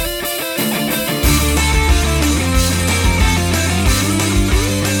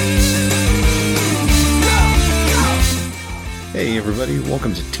everybody.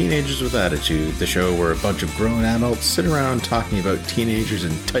 Welcome to Teenagers with Attitude, the show where a bunch of grown adults sit around talking about teenagers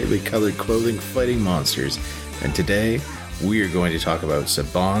in tightly colored clothing fighting monsters. And today, we are going to talk about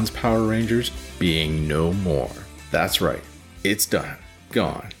Saban's Power Rangers being no more. That's right. It's done.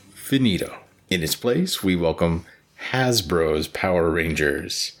 Gone. Finito. In its place, we welcome Hasbro's Power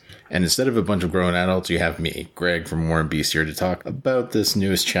Rangers. And instead of a bunch of grown adults, you have me, Greg from War and Beast, here to talk about this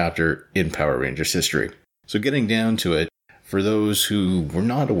newest chapter in Power Rangers history. So getting down to it, for those who were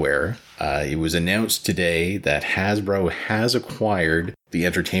not aware, it was announced today that Hasbro has acquired the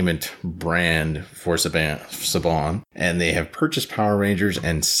entertainment brand for Saban, and they have purchased Power Rangers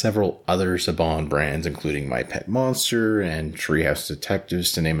and several other Saban brands, including My Pet Monster and Treehouse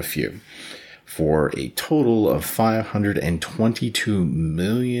Detectives, to name a few, for a total of $522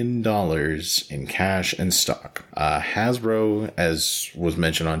 million in cash and stock. Hasbro, as was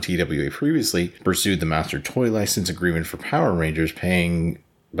mentioned on TWA previously, pursued the master toy license agreement for Power Rangers, paying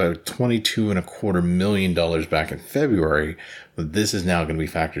about $22.25 million back in February. But this is now going to be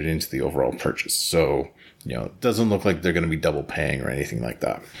factored into the overall purchase. So, it doesn't look like they're going to be double paying or anything like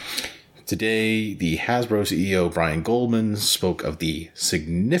that. Today, the Hasbro CEO Brian Goldman spoke of the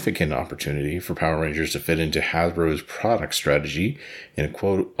significant opportunity for Power Rangers to fit into Hasbro's product strategy in a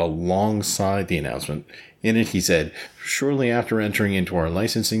quote alongside the announcement. In it, he said, "Shortly after entering into our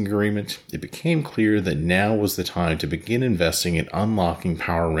licensing agreement, it became clear that now was the time to begin investing in unlocking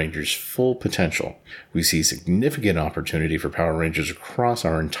Power Rangers' full potential. We see significant opportunity for Power Rangers across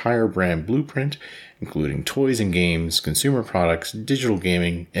our entire brand blueprint, including toys and games, consumer products, digital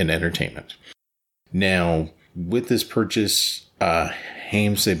gaming, and entertainment." Now, with this purchase,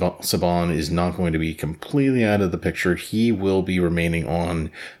 Haim Saban is not going to be completely out of the picture. He will be remaining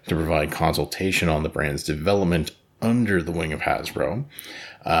on to provide consultation on the brand's development under the wing of Hasbro.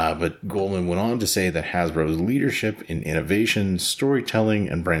 But Goldman went on to say that Hasbro's leadership in innovation, storytelling,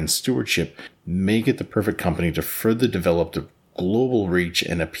 and brand stewardship make it the perfect company to further develop the global reach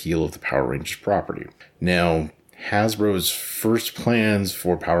and appeal of the Power Rangers property. Now, Hasbro's first plans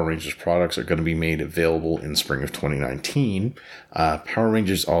for Power Rangers products are going to be made available in spring of 2019. Power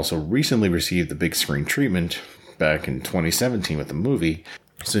Rangers also recently received the big screen treatment back in 2017 with the movie.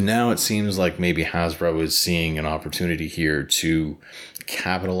 So now it seems like maybe Hasbro is seeing an opportunity here to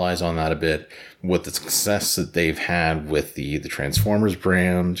capitalize on that a bit with the success that they've had with the Transformers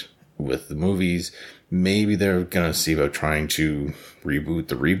brand, with the movies. Maybe they're going to see about trying to reboot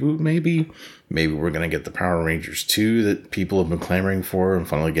the reboot, maybe. Maybe we're going to get the Power Rangers 2 that people have been clamoring for and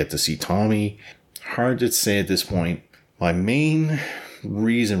finally get to see Tommy. Hard to say at this point. My main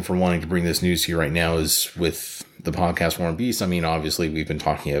reason for wanting to bring this news to you right now is with the podcast War and Beast. I mean, obviously, we've been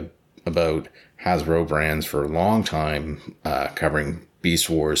talking about Hasbro brands for a long time, covering Beast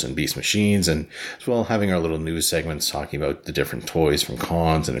Wars and Beast Machines, and as well having our little news segments talking about the different toys from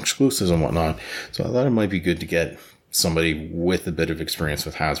cons and exclusives and whatnot. So I thought it might be good to get somebody with a bit of experience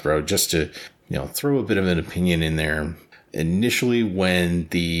with Hasbro just to, throw a bit of an opinion in there. Initially, when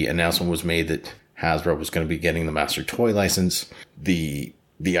the announcement was made that Hasbro was going to be getting the master toy license, the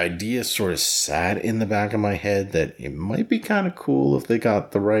idea sort of sat in the back of my head that it might be kind of cool if they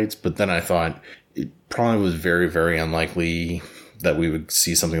got the rights, but then I thought it probably was very, very unlikely that we would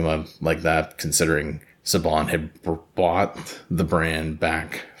see something like that, considering Saban had bought the brand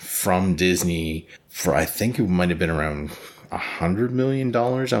back from Disney for, I think it might have been around $100 million,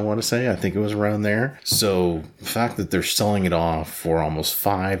 I want to say. I think it was around there. So the fact that they're selling it off for almost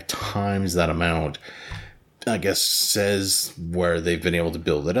 5 times that amount, I guess, says where they've been able to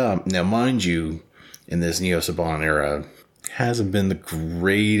build it up. Now, mind you, in this Neo Saban era, hasn't been the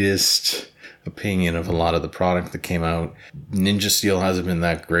greatest opinion of a lot of the product that came out. Ninja Steel hasn't been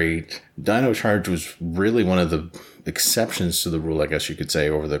that great. Dino Charge was really one of the exceptions to the rule, I guess you could say,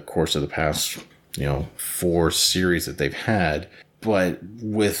 over the course of the past, 4 series that they've had. But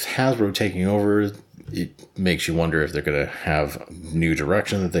with Hasbro taking over, it makes you wonder if they're going to have new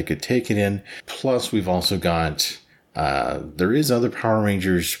direction that they could take it in. Plus, we've also got, there is other Power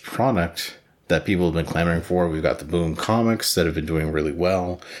Rangers product that people have been clamoring for. We've got the Boom Comics that have been doing really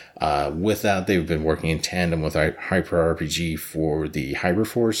well. With that, they've been working in tandem with Hyper RPG for the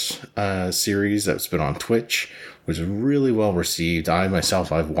Hyperforce series that's been on Twitch, which is really well received.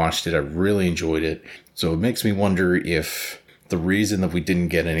 I've watched it. I really enjoyed it. So it makes me wonder if the reason that we didn't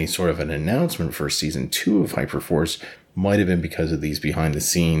get any sort of an announcement for season 2 of Hyperforce might have been because of these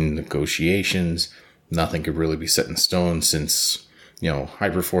behind-the-scene negotiations. Nothing could really be set in stone since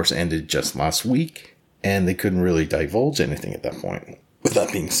Hyperforce ended just last week, and they couldn't really divulge anything at that point. With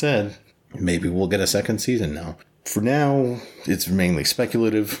that being said, maybe we'll get a second season now. For now, it's mainly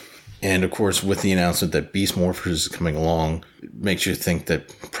speculative. And of course, with the announcement that Beast Morphers is coming along, it makes you think that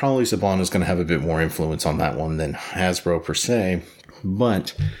probably Saban is going to have a bit more influence on that one than Hasbro per se.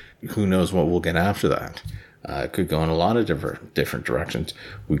 But who knows what we'll get after that. It could go in a lot of different directions.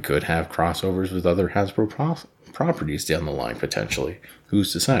 We could have crossovers with other Hasbro properties down the line, potentially.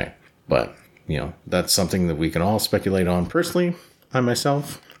 Who's to say? But, that's something that we can all speculate on. Personally, I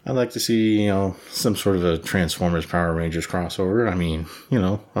myself, I'd like to see, some sort of a Transformers Power Rangers crossover. I mean,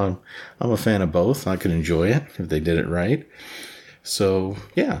 I'm a fan of both. I could enjoy it if they did it right. So,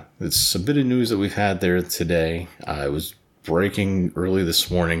 yeah, it's a bit of news that we've had there today. It was breaking early this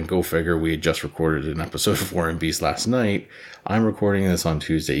morning. Go figure, we had just recorded an episode of War and Beast last night. I'm recording this on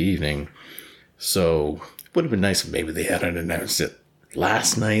Tuesday evening. So it would have been nice if maybe they hadn't announced it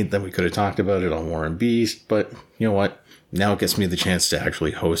last night. Then we could have talked about it on War and Beast. But you know what? Now it gets me the chance to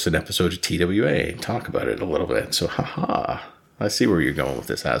actually host an episode of TWA and talk about it a little bit. So I see where you're going with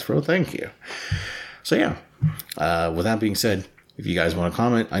this, Hasbro. Thank you. So yeah, with that being said, if you guys want to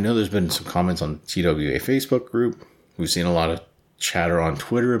comment, I know there's been some comments on TWA Facebook group. We've seen a lot of chatter on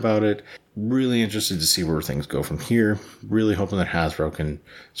Twitter about it. Really interested to see where things go from here. Really hoping that Hasbro can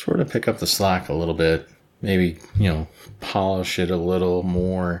sort of pick up the slack a little bit. Maybe, polish it a little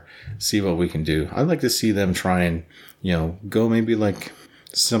more. See what we can do. I'd like to see them try and, go maybe like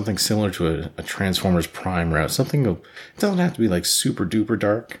something similar to a Transformers Prime route. Something, it doesn't have to be like super duper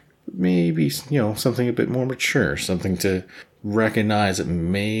dark. Maybe, something a bit more mature. Something to recognize that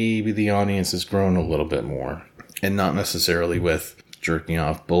maybe the audience has grown a little bit more. And not necessarily with jerking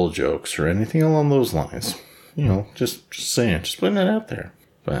off bull jokes or anything along those lines. Just saying, just putting it out there.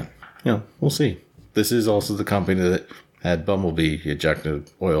 But, we'll see. This is also the company that had Bumblebee eject an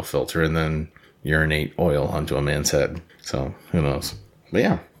oil filter and then urinate oil onto a man's head. So, who knows? But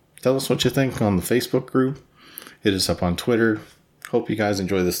yeah, tell us what you think on the Facebook group. Hit us up on Twitter. Hope you guys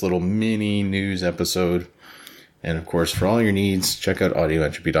enjoy this little mini news episode. And of course, for all your needs, check out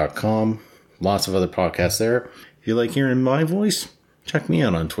audioentropy.com. Lots of other podcasts there. If you like hearing my voice, check me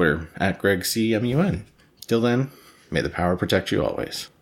out on Twitter @GregCMUN. Till then, may the power protect you always.